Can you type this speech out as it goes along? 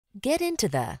Get into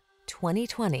the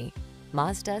 2020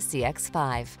 Mazda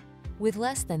CX-5. With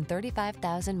less than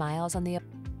 35,000 miles on the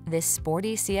this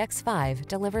sporty CX-5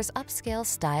 delivers upscale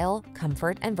style,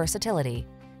 comfort, and versatility.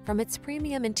 From its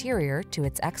premium interior to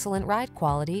its excellent ride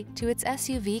quality to its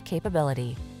SUV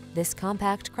capability, this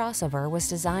compact crossover was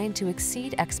designed to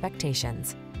exceed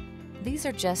expectations. These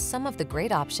are just some of the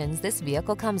great options this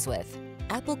vehicle comes with: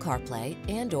 Apple CarPlay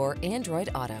and/or Android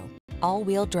Auto,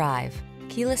 all-wheel drive,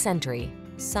 keyless entry,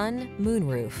 sun,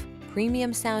 moonroof,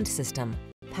 premium sound system,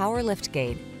 power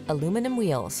liftgate, aluminum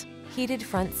wheels, heated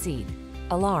front seat,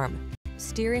 alarm,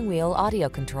 steering wheel audio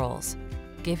controls.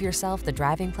 Give yourself the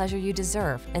driving pleasure you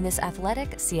deserve in this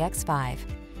athletic CX-5.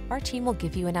 Our team will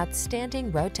give you an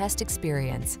outstanding road test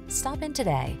experience. Stop in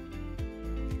today.